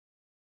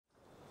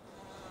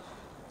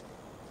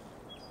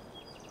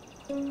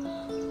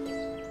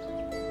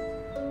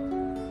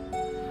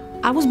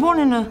I was born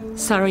in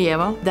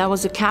Sarajevo. That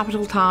was the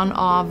capital town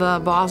of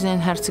Bosnia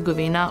and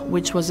Herzegovina,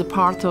 which was a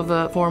part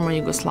of former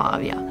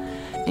Yugoslavia.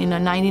 In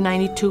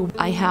 1992,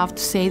 I have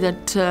to say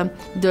that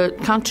the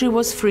country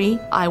was free.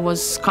 I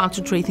was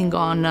concentrating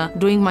on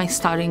doing my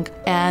studying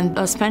and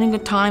spending the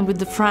time with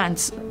the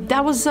friends.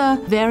 That was a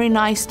very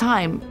nice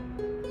time.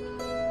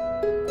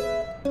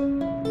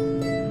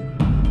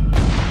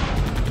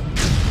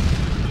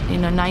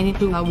 In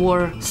 1992, a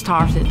war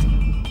started.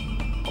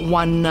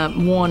 One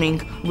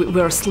morning, we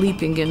were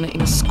sleeping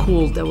in a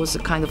school that was a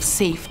kind of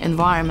safe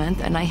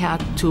environment, and I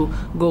had to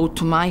go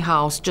to my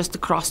house just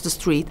across the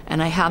street,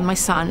 and I had my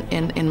son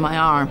in my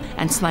arm,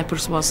 and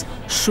snipers was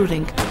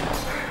shooting.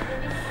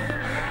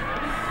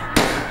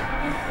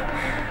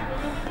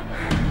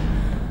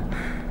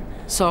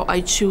 So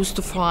I choose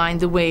to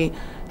find a way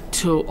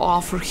to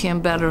offer him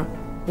better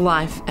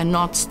life and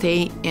not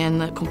stay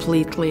in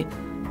completely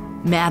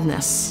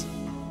madness.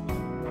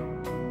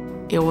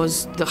 It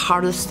was the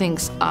hardest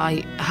things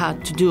I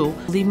had to do.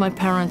 Leave my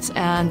parents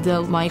and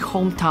my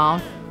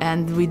hometown,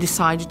 and we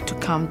decided to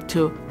come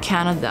to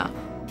Canada.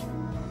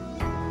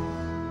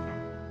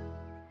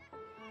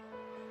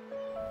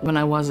 When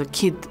I was a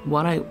kid,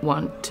 what I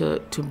want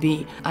to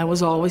be, I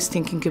was always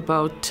thinking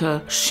about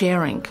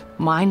sharing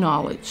my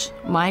knowledge,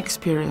 my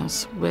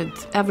experience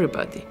with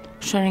everybody,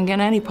 sharing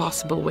in any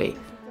possible way.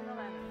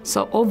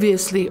 So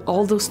obviously,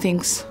 all those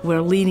things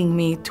were leading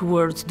me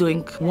towards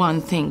doing one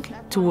thing,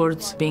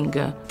 towards being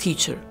a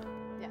teacher.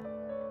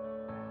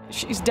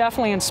 She's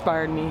definitely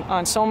inspired me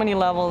on so many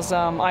levels.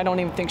 I don't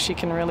even think she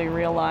can really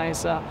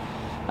realize.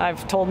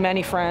 I've told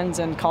many friends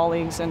and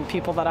colleagues and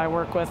people that I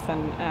work with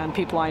and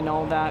people I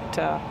know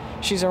that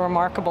she's a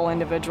remarkable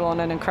individual and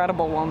an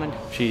incredible woman.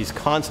 She's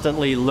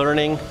constantly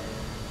learning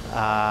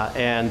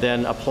and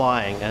then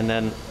applying, and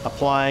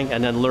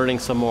then learning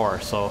some more.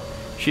 So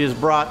she has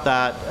brought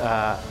that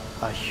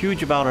a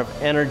huge amount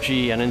of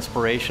energy and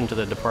inspiration to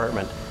the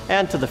department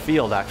and to the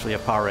field, actually,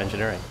 of power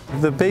engineering.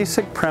 The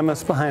basic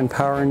premise behind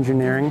power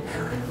engineering,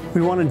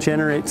 we want to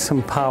generate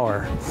some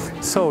power.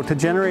 So to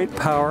generate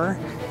power,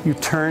 you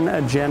turn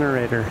a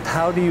generator.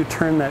 How do you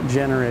turn that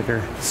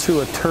generator?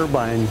 Through a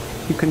turbine.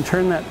 You can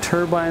turn that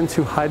turbine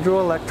through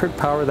hydroelectric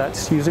power,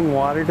 that's using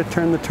water to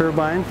turn the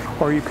turbine,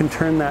 or you can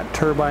turn that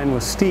turbine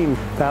with steam.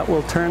 That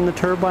will turn the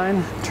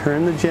turbine,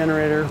 turn the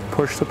generator,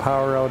 push the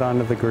power out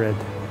onto the grid.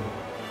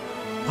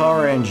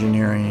 Power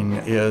engineering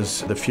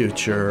is the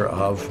future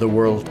of the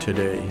world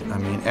today. I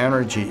mean,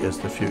 energy is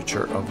the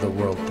future of the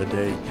world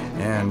today,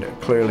 and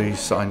clearly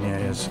Sanja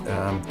is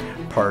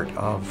part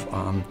of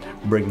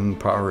bringing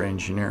power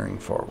engineering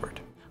forward.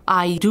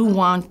 I do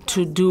want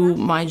to do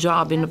my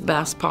job in the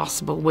best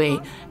possible way,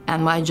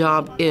 and my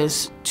job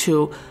is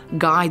to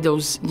guide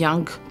those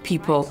young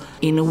people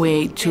in a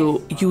way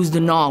to use the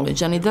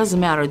knowledge. And it doesn't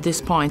matter at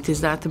this point,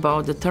 is that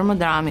about the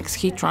thermodynamics,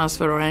 heat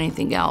transfer, or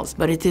anything else,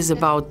 but it is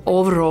about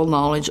overall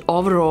knowledge,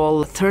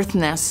 overall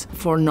thirstiness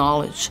for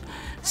knowledge.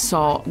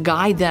 So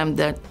guide them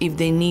that if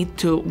they need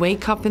to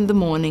wake up in the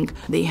morning,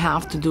 they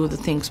have to do the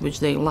things which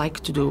they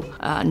like to do,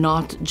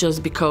 not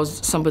just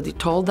because somebody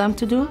told them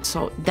to do.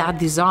 So that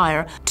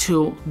desire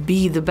to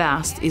be the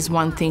best is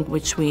one thing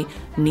which we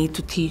need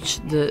to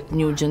teach the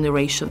new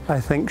generation. I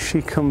think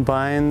she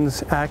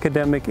combines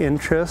academic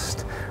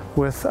interest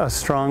with a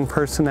strong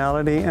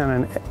personality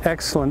and an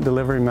excellent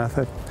delivery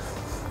method.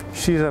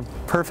 She's a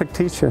perfect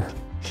teacher.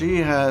 She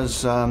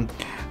has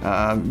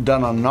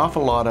done an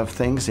awful lot of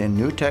things in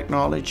new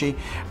technology,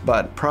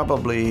 but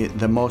probably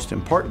the most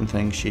important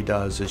thing she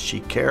does is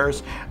she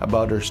cares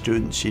about her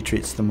students. She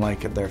treats them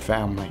like their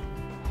family.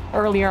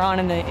 Earlier on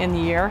in the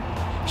year,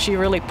 she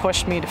really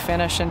pushed me to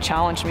finish and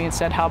challenged me and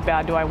said, how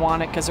bad do I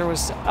want it? Because there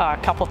was a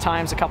couple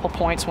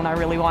points when I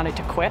really wanted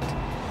to quit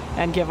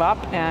and give up,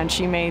 and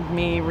she made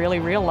me really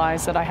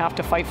realize that I have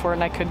to fight for it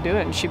and I could do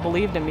it, and she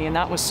believed in me, and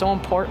that was so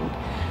important.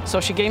 So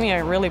she gave me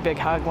a really big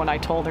hug when I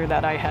told her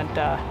that I had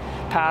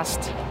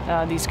passed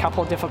these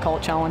couple of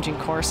difficult, challenging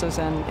courses,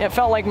 and it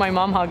felt like my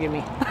mom hugging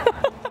me.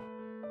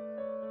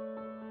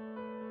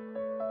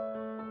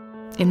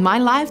 In my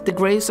life, the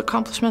greatest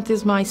accomplishment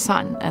is my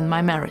son and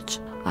my marriage.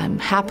 I'm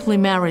happily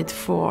married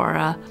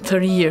for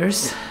 30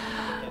 years.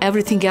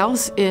 Everything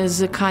else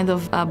is a kind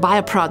of a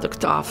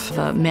byproduct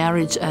of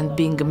marriage and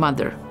being a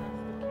mother.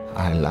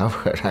 I love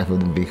her. I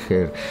would be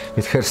here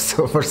with her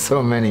for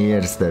so many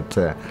years that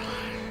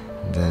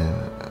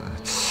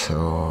so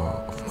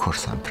of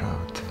course I'm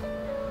proud.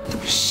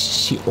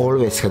 She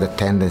always had a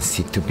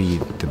tendency to be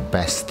the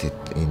best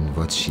in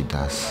what she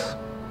does.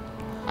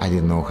 I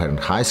didn't know her in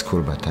high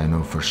school, but I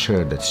know for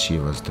sure that she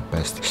was the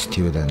best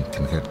student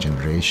in her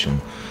generation,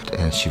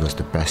 and she was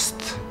the best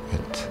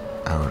at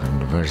our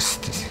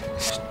university.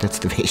 That's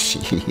the way she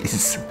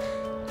is.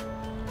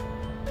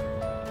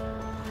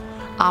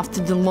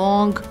 After the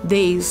long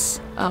days,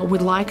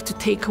 we'd like to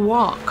take a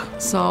walk.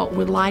 So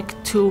we'd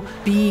like to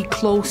be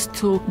close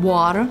to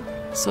water.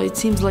 So it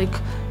seems like,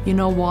 you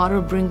know,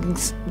 water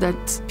brings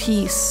that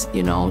peace,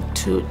 you know,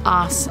 to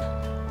us.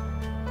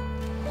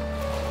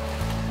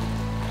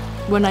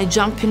 When I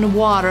jump in the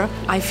water,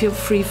 I feel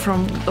free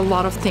from a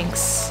lot of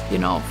things, you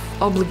know,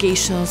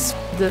 obligations.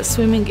 The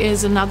swimming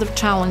is another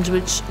challenge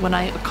which, when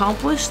I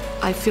accomplished,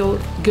 I feel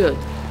good.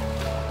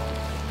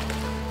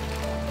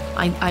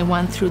 I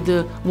went through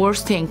the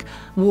worst thing,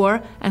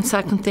 war, and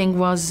second thing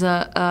was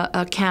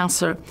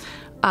cancer.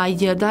 I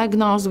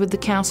diagnosed with the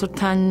cancer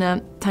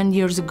 10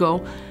 years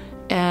ago,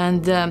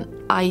 and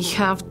I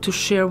have to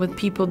share with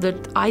people that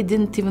I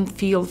didn't even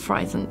feel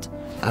frightened.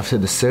 After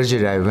the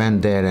surgery, I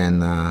went there,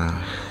 and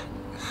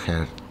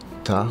her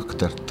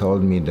doctor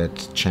told me that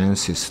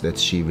chances that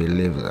she will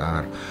live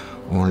are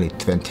only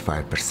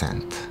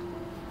 25%.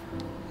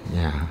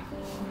 Yeah.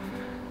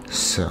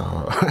 So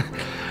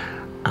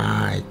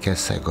I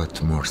guess I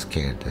got more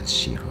scared than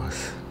she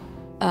was.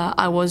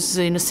 I was,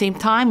 in the same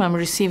time, I'm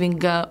receiving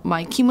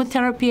my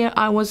chemotherapy,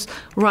 I was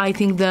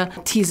writing the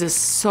thesis.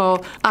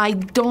 So I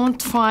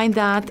don't find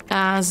that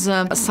as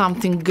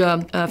something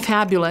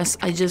fabulous.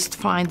 I just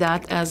find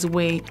that as a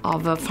way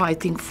of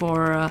fighting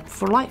for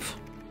life.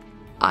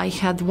 I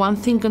had one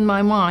thing in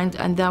my mind,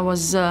 and that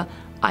was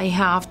I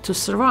have to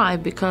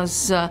survive,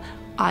 because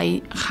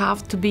I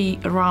have to be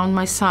around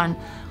my son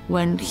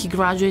when he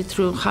graduated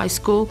through high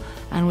school,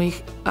 and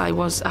I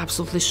was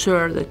absolutely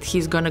sure that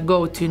he's going to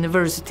go to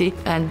university,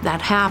 and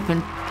that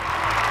happened.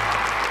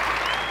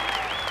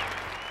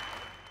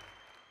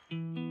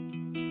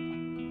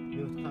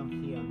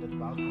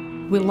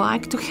 We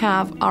like to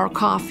have our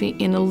coffee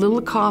in a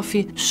little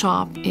coffee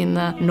shop in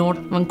North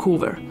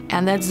Vancouver.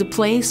 And that's the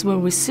place where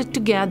we sit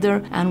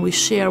together and we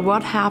share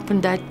what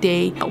happened that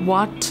day,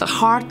 what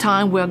hard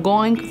time we're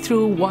going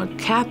through,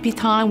 what happy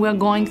time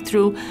we're going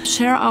through,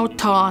 share our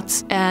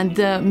thoughts and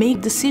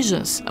make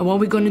decisions what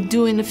we're going to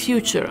do in the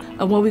future,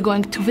 what we're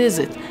going to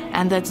visit.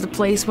 And that's the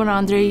place where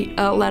Andrej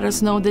let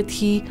us know that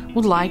he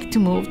would like to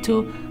move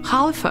to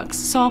Halifax.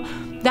 So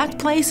that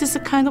place is the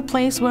kind of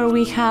place where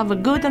we have a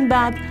good and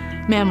bad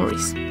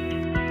memories.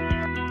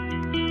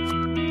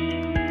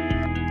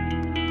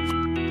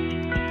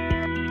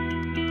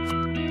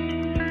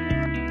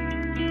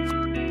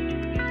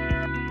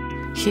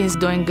 He's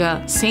doing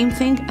the same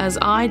thing as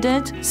I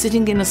did,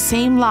 sitting in the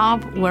same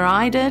lab where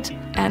I did,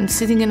 and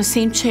sitting in the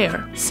same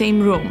chair, same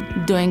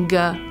room, doing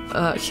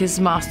his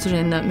master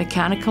in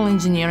mechanical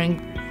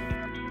engineering.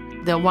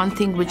 The one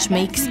thing which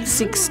makes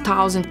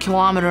 6,000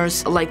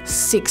 kilometers like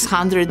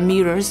 600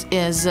 meters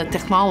is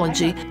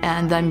technology,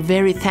 and I'm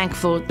very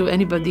thankful to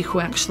anybody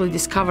who actually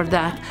discovered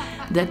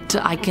that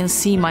I can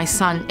see my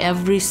son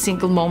every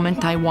single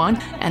moment I want,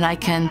 and I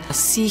can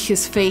see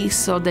his face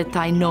so that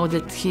I know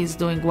that he's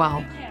doing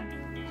well.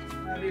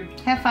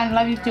 Have fun,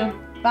 love you too.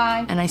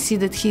 Bye. And I see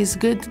that he's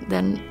good,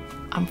 then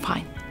I'm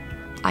fine.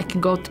 I can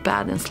go to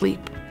bed and sleep.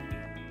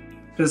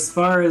 As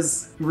far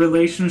as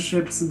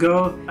relationships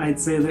go, I'd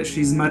say that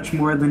she's much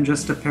more than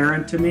just a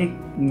parent to me.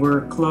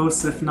 We're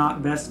close, if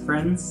not best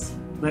friends.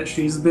 That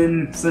she's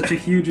been such a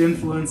huge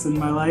influence in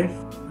my life.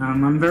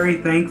 I'm very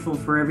thankful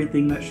for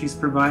everything that she's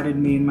provided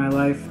me in my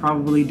life.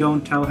 Probably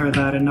don't tell her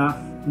that enough,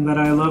 but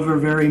I love her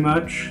very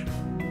much.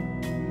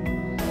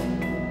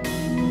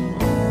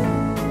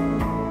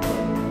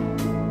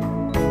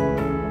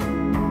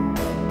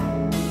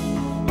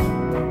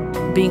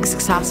 Being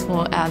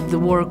successful at the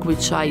work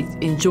which I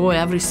enjoy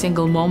every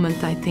single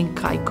moment, I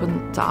think I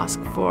couldn't ask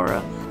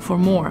for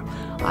more.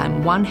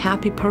 I'm one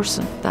happy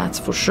person, that's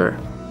for sure.